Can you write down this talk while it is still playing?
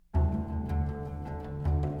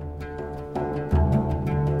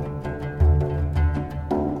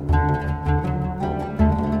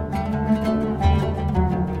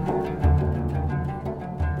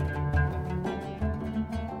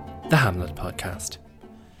podcast.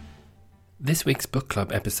 This week's book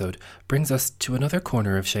club episode brings us to another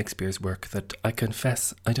corner of Shakespeare's work that I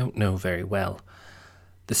confess I don't know very well.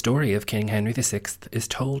 The story of King Henry VI is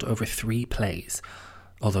told over 3 plays,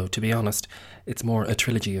 although to be honest, it's more a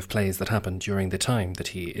trilogy of plays that happened during the time that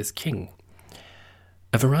he is king.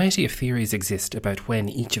 A variety of theories exist about when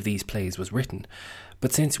each of these plays was written,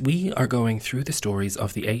 but since we are going through the stories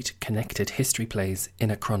of the 8 connected history plays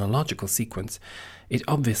in a chronological sequence, it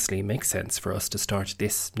obviously makes sense for us to start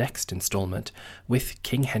this next instalment with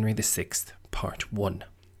King Henry VI, Part 1.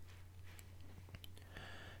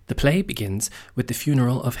 The play begins with the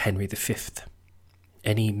funeral of Henry V.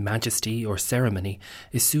 Any majesty or ceremony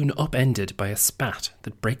is soon upended by a spat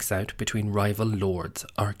that breaks out between rival lords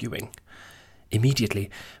arguing. Immediately,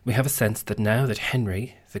 we have a sense that now that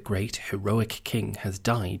Henry, the great heroic king, has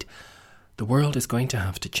died, the world is going to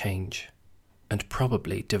have to change, and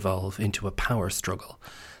probably devolve into a power struggle,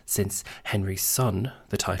 since Henry's son,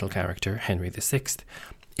 the title character, Henry VI,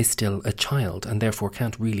 is still a child and therefore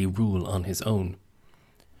can't really rule on his own.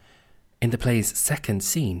 In the play's second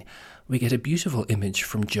scene, we get a beautiful image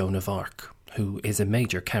from Joan of Arc, who is a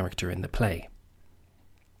major character in the play.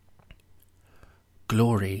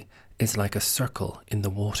 Glory is like a circle in the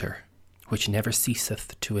water, which never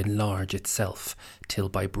ceaseth to enlarge itself, till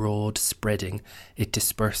by broad spreading it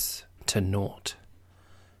disperse to naught.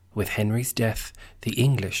 With Henry's death the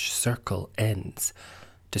English circle ends,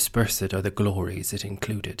 dispersed are the glories it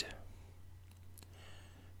included.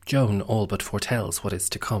 Joan all but foretells what is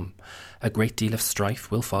to come. A great deal of strife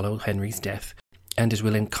will follow Henry's death, and it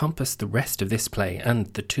will encompass the rest of this play and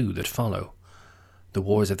the 2 that follow. The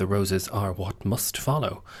Wars of the Roses are what must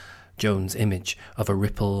follow. Joan's image of a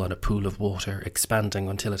ripple on a pool of water expanding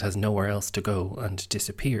until it has nowhere else to go and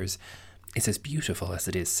disappears is as beautiful as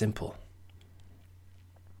it is simple.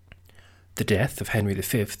 The death of Henry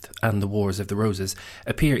V and the Wars of the Roses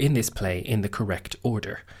appear in this play in the correct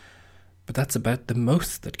order, but that's about the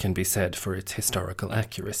most that can be said for its historical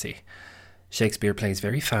accuracy. Shakespeare plays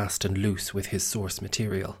very fast and loose with his source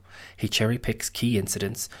material. He cherry-picks key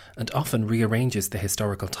incidents and often rearranges the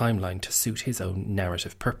historical timeline to suit his own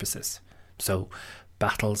narrative purposes. So,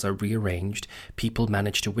 battles are rearranged, people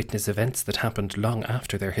manage to witness events that happened long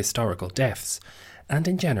after their historical deaths, and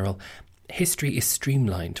in general, history is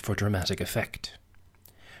streamlined for dramatic effect.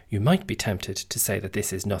 You might be tempted to say that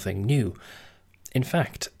this is nothing new. In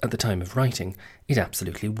fact, at the time of writing, it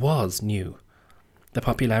absolutely was new. The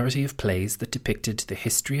popularity of plays that depicted the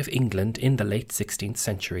history of England in the late 16th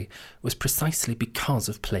century was precisely because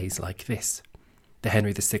of plays like this. The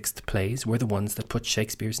Henry VI plays were the ones that put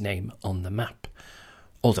Shakespeare's name on the map,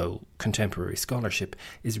 although contemporary scholarship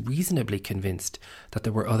is reasonably convinced that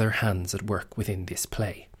there were other hands at work within this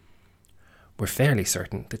play. We're fairly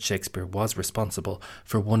certain that Shakespeare was responsible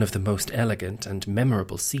for one of the most elegant and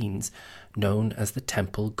memorable scenes, known as the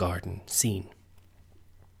Temple Garden scene.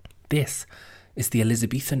 This is the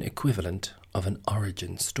Elizabethan equivalent of an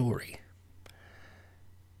origin story.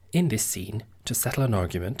 In this scene, to settle an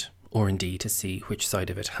argument, or indeed to see which side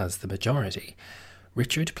of it has the majority,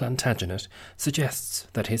 Richard Plantagenet suggests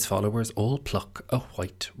that his followers all pluck a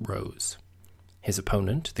white rose. His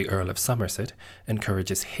opponent, the Earl of Somerset,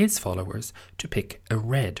 encourages his followers to pick a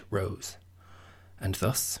red rose. And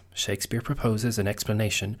thus, Shakespeare proposes an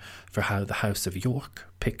explanation for how the House of York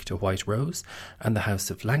picked a white rose and the House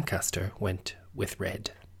of Lancaster went with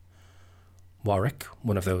red. Warwick,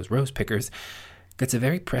 one of those rose pickers, gets a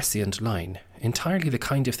very prescient line, entirely the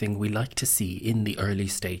kind of thing we like to see in the early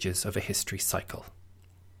stages of a history cycle.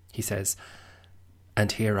 He says,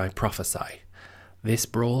 "And here I prophesy, this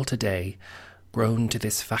brawl today, grown to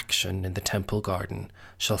this faction in the Temple Garden,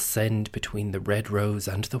 shall send between the red rose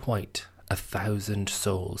and the white 1,000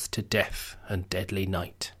 souls to death and deadly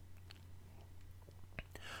night."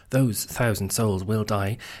 Those 1,000 souls will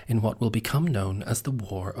die in what will become known as the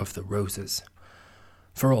War of the Roses.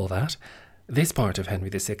 For all that, this part of Henry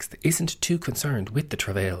VI isn't too concerned with the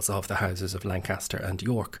travails of the houses of Lancaster and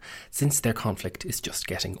York, since their conflict is just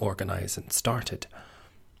getting organised and started.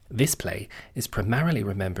 This play is primarily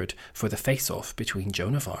remembered for the face-off between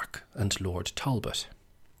Joan of Arc and Lord Talbot.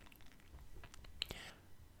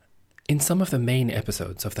 In some of the main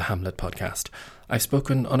episodes of the Hamlet podcast, I've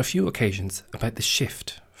spoken on a few occasions about the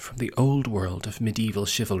shift from the old world of medieval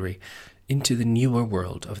chivalry into the newer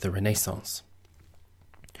world of the Renaissance.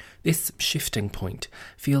 This shifting point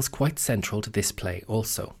feels quite central to this play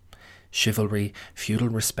also. Chivalry, feudal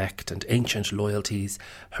respect and ancient loyalties,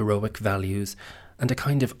 heroic values, and a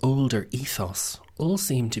kind of older ethos all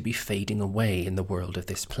seem to be fading away in the world of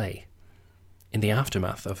this play. In the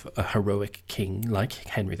aftermath of a heroic king like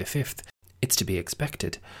Henry V, it's to be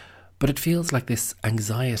expected, But it feels like this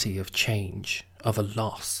anxiety of change, of a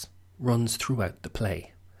loss, runs throughout the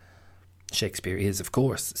play. Shakespeare is, of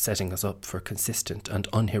course, setting us up for consistent and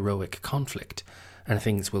unheroic conflict, and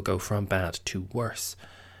things will go from bad to worse.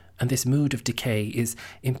 And this mood of decay is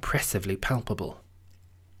impressively palpable.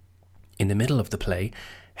 In the middle of the play,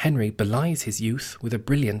 Henry belies his youth with a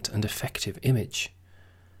brilliant and effective image.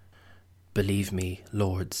 "Believe me,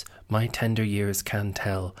 lords, my tender years can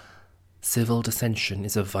tell. Civil dissension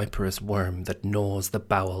is a viperous worm that gnaws the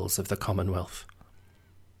bowels of the Commonwealth."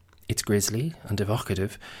 It's grisly and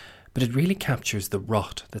evocative, but it really captures the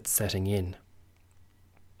rot that's setting in.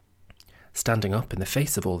 Standing up in the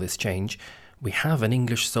face of all this change, we have an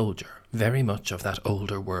English soldier, very much of that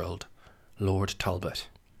older world, Lord Talbot.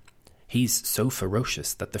 He's so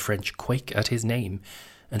ferocious that the French quake at his name,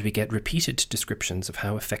 and we get repeated descriptions of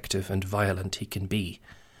how effective and violent he can be.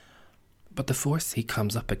 But the force he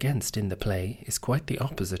comes up against in the play is quite the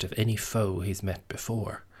opposite of any foe he's met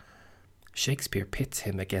before. Shakespeare pits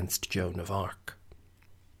him against Joan of Arc.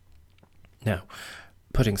 Now,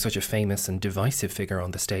 putting such a famous and divisive figure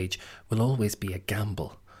on the stage will always be a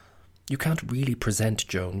gamble. You can't really present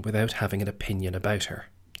Joan without having an opinion about her.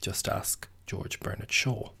 Just ask George Bernard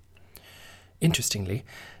Shaw. Interestingly,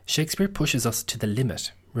 Shakespeare pushes us to the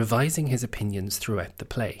limit, revising his opinions throughout the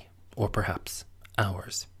play, or perhaps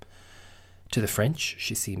ours. To the French,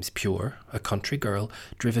 she seems pure, a country girl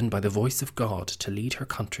driven by the voice of God to lead her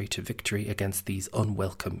country to victory against these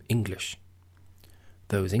unwelcome English.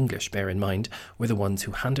 Those English, bear in mind, were the ones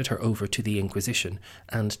who handed her over to the Inquisition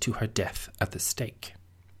and to her death at the stake.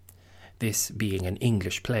 This being an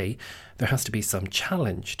English play, there has to be some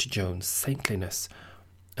challenge to Joan's saintliness,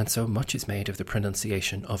 and so much is made of the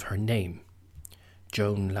pronunciation of her name.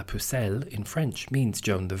 Joan la Pucelle in French means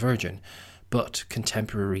Joan the Virgin, but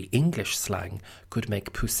contemporary English slang could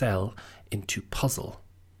make Pucelle into puzzle,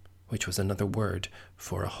 which was another word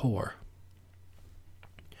for a whore.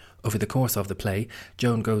 Over the course of the play,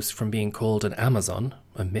 Joan goes from being called an Amazon,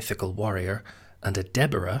 a mythical warrior, and a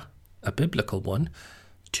Deborah, a biblical one,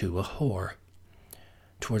 to a whore.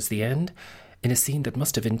 Towards the end, in a scene that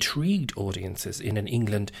must have intrigued audiences in an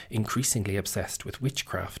England increasingly obsessed with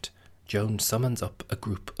witchcraft, Joan summons up a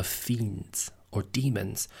group of fiends, or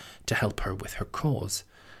demons, to help her with her cause,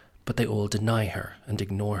 but they all deny her and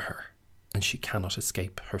ignore her, and she cannot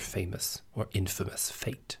escape her famous or infamous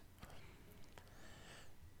fate.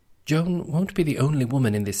 Joan won't be the only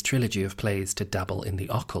woman in this trilogy of plays to dabble in the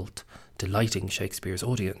occult, delighting Shakespeare's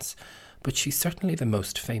audience, but she's certainly the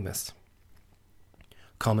most famous.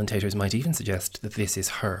 Commentators might even suggest that this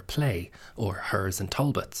is her play, or hers and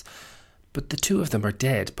Talbot's, but the two of them are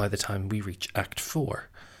dead by the time we reach Act 4.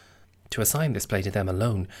 To assign this play to them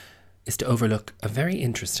alone is to overlook a very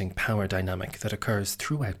interesting power dynamic that occurs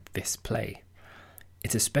throughout this play.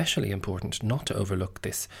 It's especially important not to overlook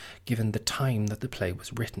this, given the time that the play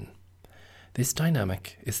was written. This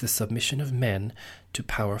dynamic is the submission of men to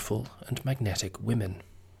powerful and magnetic women.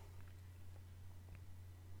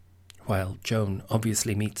 While Joan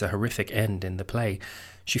obviously meets a horrific end in the play,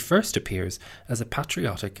 she first appears as a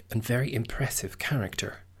patriotic and very impressive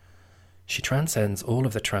character. She transcends all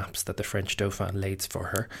of the traps that the French Dauphin lays for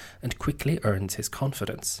her and quickly earns his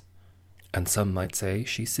confidence. And some might say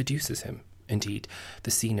she seduces him. Indeed,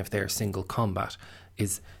 the scene of their single combat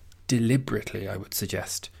is deliberately, I would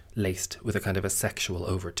suggest, laced with a kind of a sexual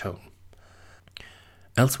overtone.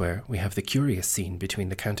 Elsewhere, we have the curious scene between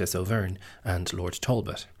the Countess Auvergne and Lord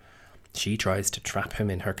Talbot. She tries to trap him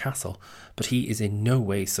in her castle, but he is in no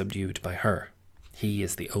way subdued by her. He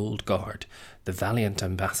is the old guard, the valiant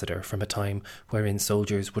ambassador from a time wherein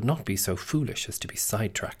soldiers would not be so foolish as to be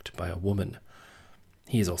sidetracked by a woman.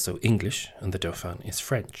 He is also English, and the Dauphin is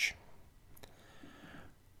French.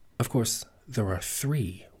 Of course, there are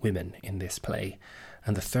 3 women in this play,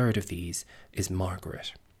 and the third of these is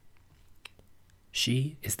Margaret.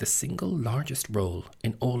 She is the single largest role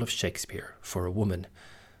in all of Shakespeare for a woman,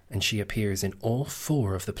 and she appears in all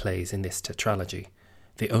 4 of the plays in this tetralogy,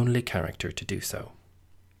 the only character to do so.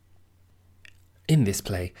 In this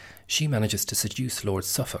play, she manages to seduce Lord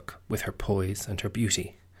Suffolk with her poise and her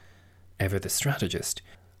beauty. Ever the strategist,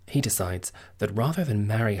 he decides that rather than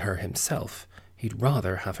marry her himself, he'd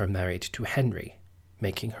rather have her married to Henry,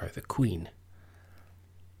 making her the queen.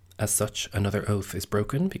 As such, another oath is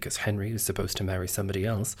broken because Henry is supposed to marry somebody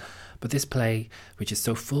else, but this play, which is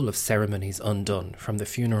so full of ceremonies undone, from the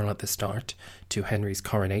funeral at the start to Henry's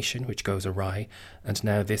coronation, which goes awry, and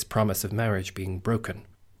now this promise of marriage being broken,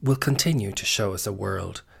 will continue to show us a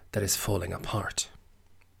world that is falling apart.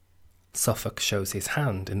 Suffolk shows his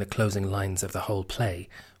hand in the closing lines of the whole play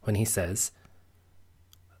when he says,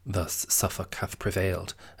 Thus Suffolk hath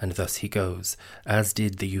prevailed, and thus he goes, as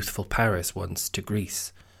did the youthful Paris once to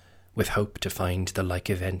Greece, with hope to find the like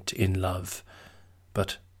event in love,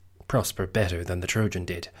 but prosper better than the Trojan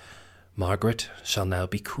did. Margaret shall now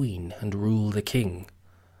be queen and rule the king,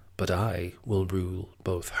 but I will rule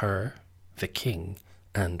both her, the king,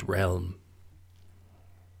 and realm.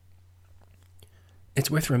 It's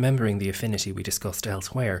worth remembering the affinity we discussed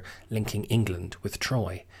elsewhere, linking England with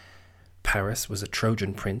Troy. Paris was a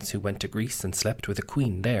Trojan prince who went to Greece and slept with a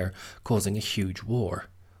queen there, causing a huge war.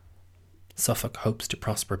 Suffolk hopes to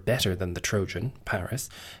prosper better than the Trojan, Paris,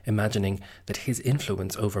 imagining that his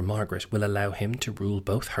influence over Margaret will allow him to rule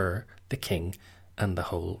both her, the king, and the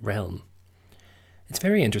whole realm. It's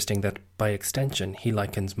very interesting that, by extension, he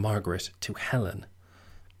likens Margaret to Helen.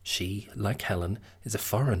 She, like Helen, is a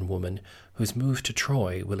foreign woman whose move to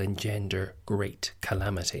Troy will engender great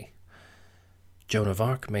calamity. Joan of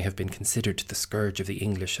Arc may have been considered the scourge of the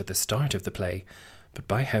English at the start of the play, but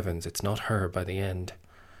by heavens it's not her by the end.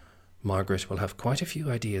 Margaret will have quite a few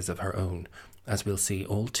ideas of her own, as we'll see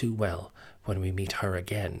all too well when we meet her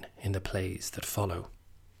again in the plays that follow.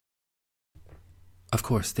 Of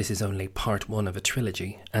course, this is only part one of a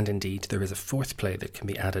trilogy, and indeed there is a fourth play that can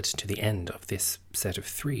be added to the end of this set of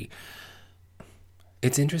three.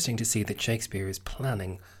 It's interesting to see that Shakespeare is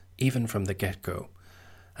planning, even from the get-go.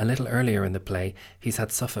 A little earlier in the play, he's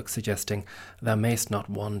had Suffolk suggesting, "Thou mayst not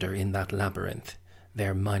wander in that labyrinth.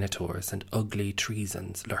 There minotaurs and ugly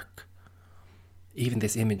treasons lurk." Even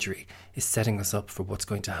this imagery is setting us up for what's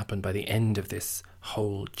going to happen by the end of this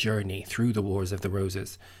whole journey through the Wars of the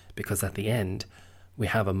Roses, because at the end, we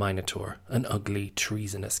have a minotaur, an ugly,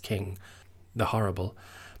 treasonous king, the horrible,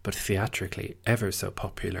 but theatrically ever so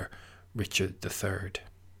popular, Richard III.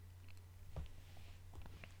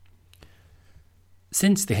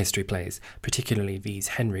 Since the history plays, particularly these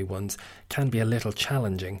Henry ones, can be a little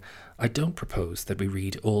challenging, I don't propose that we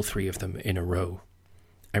read all three of them in a row.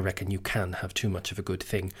 I reckon you can have too much of a good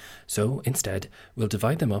thing, so instead we'll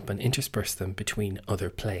divide them up and intersperse them between other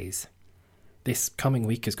plays. This coming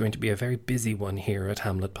week is going to be a very busy one here at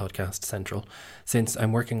Hamlet Podcast Central, since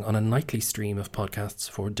I'm working on a nightly stream of podcasts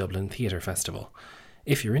for Dublin Theatre Festival.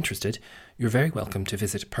 If you're interested, you're very welcome to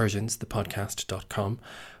visit persiansthepodcast.com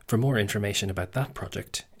for more information about that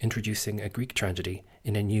project, introducing a Greek tragedy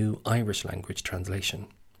in a new Irish language translation.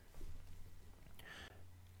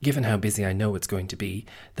 Given how busy I know it's going to be,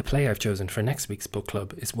 the play I've chosen for next week's book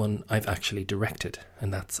club is one I've actually directed,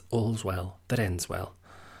 and that's All's Well That Ends Well.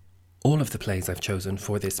 All of the plays I've chosen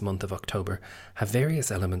for this month of October have various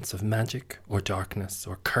elements of magic or darkness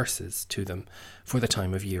or curses to them for the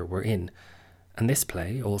time of year we're in, and this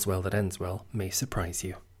play, All's Well That Ends Well, may surprise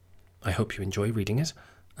you. I hope you enjoy reading it,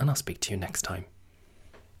 and I'll speak to you next time.